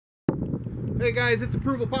Hey guys, it's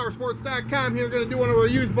ApprovalPowersports.com here. Going to do one of our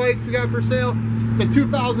used bikes we got for sale. It's a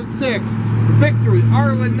 2006 Victory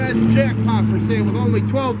R&S Jackpot for sale with only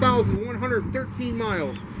 12,113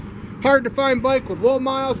 miles. Hard to find bike with low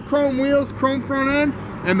miles, chrome wheels, chrome front end,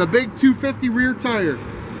 and the big 250 rear tire.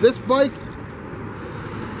 This bike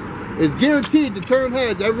is guaranteed to turn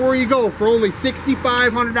heads everywhere you go for only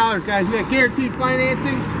 $6,500, guys. We got guaranteed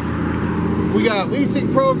financing. We got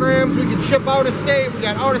leasing programs. We can ship out of state. We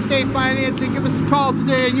got out of state financing. Give us a call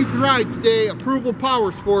today and you can ride today.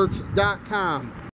 ApprovalPowersports.com.